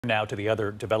Now to the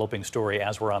other developing story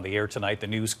as we're on the air tonight. The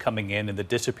news coming in the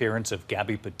disappearance of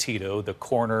Gabby Petito, the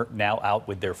coroner now out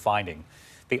with their finding.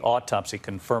 The autopsy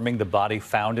confirming the body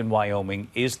found in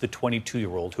Wyoming is the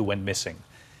 22-year-old who went missing.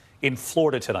 In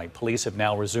Florida tonight, police have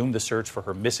now resumed the search for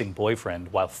her missing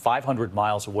boyfriend, while 500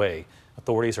 miles away,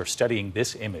 authorities are studying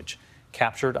this image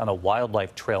captured on a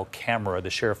wildlife trail camera,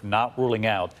 the sheriff not ruling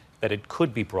out that it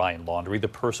could be Brian Laundrie, the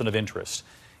person of interest.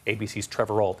 ABC's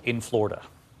Trevor Ault in Florida.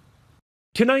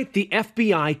 Tonight, the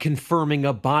FBI confirming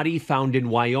a body found in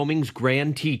Wyoming's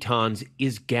Grand Tetons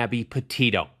is Gabby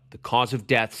Petito. The cause of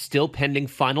death still pending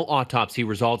final autopsy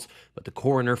results, but the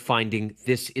coroner finding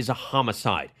this is a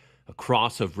homicide. A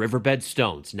cross of riverbed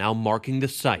stones now marking the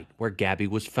site where Gabby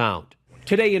was found.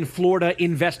 Today in Florida,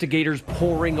 investigators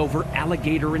poring over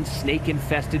alligator and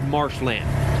snake-infested marshland,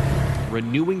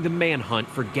 renewing the manhunt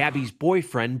for Gabby's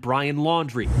boyfriend, Brian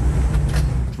Laundrie.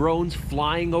 Drones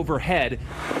flying overhead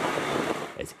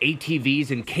as ATVs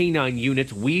and canine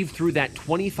units weave through that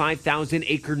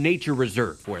 25,000-acre nature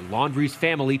reserve where Laundrie's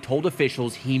family told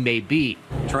officials he may be.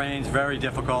 Terrain's very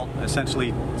difficult.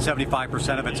 Essentially,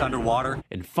 75% of it's underwater.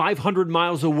 And 500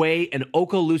 miles away, an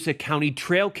Okaloosa County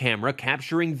trail camera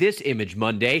capturing this image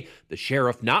Monday. The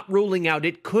sheriff not ruling out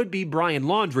it could be Brian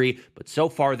Laundrie, but so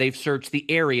far they've searched the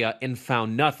area and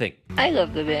found nothing. I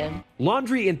love the van.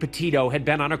 Laundrie and Petito had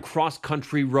been on a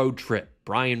cross-country road trip.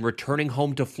 Brian returning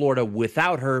home to Florida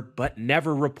without her, but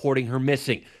never reporting her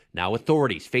missing. Now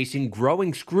authorities facing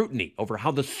growing scrutiny over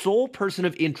how the sole person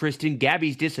of interest in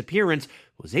Gabby's disappearance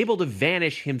was able to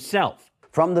vanish himself.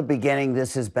 From the beginning,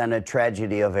 this has been a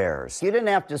tragedy of errors. You didn't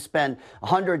have to spend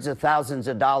hundreds of thousands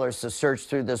of dollars to search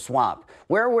through the swamp.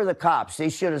 Where were the cops? They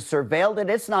should have surveilled it.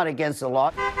 It's not against the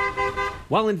law.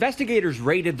 While investigators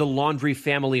raided the Laundrie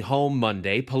family home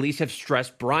Monday, police have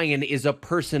stressed Brian is a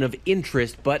person of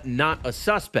interest but not a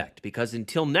suspect because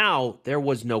until now, there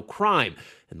was no crime.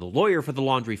 And the lawyer for the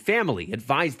Laundrie family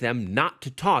advised them not to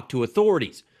talk to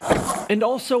authorities. And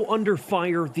also under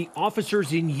fire, the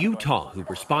officers in Utah who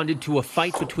responded to a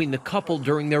fight between the couple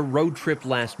during their road trip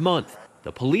last month.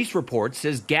 The police report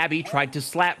says Gabby tried to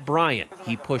slap Brian.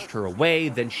 He pushed her away,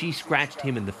 then she scratched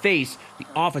him in the face, the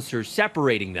officers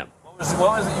separating them.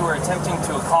 What was it you were attempting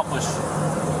to accomplish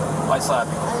by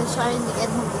slapping? I was trying to get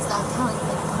him to stop telling me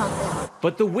to calm down.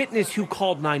 But the witness who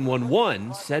called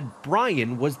 911 said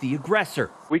Brian was the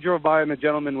aggressor. We drove by and the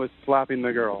gentleman was slapping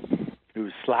the girl. He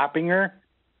was slapping her?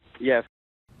 Yes.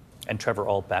 And Trevor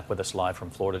Ault back with us live from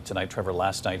Florida tonight. Trevor,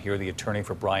 last night here, the attorney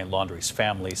for Brian Laundrie's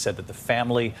family said that the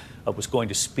family was going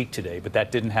to speak today, but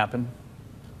that didn't happen.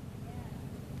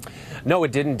 No,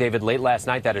 it didn't, David. Late last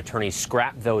night, that attorney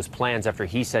scrapped those plans after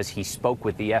he says he spoke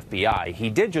with the FBI. He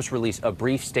did just release a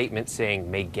brief statement saying,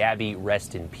 "May Gabby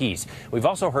rest in peace." We've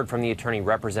also heard from the attorney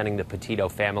representing the Petito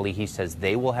family. He says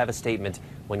they will have a statement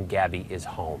when Gabby is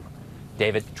home.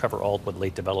 David. Trevor Ault with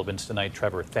late developments tonight.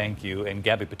 Trevor, thank you. And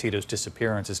Gabby Petito's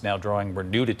disappearance is now drawing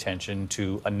renewed attention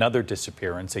to another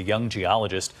disappearance, a young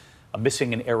geologist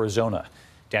missing in Arizona.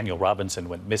 Daniel Robinson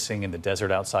went missing in the desert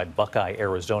outside Buckeye,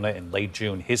 Arizona in late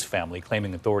June. His family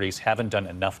claiming authorities haven't done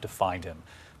enough to find him.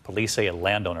 Police say a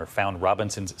landowner found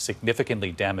Robinson's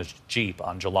significantly damaged Jeep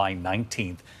on July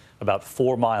 19th, about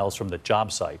 4 miles from the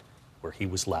job site where he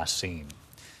was last seen.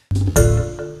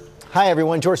 Hi,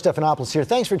 everyone. George Stephanopoulos here.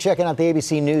 Thanks for checking out the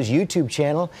ABC News YouTube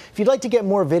channel. If you'd like to get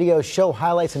more videos, show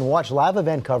highlights, and watch live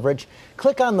event coverage,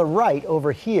 click on the right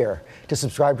over here to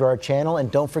subscribe to our channel.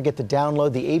 And don't forget to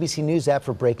download the ABC News app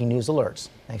for breaking news alerts.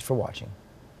 Thanks for watching.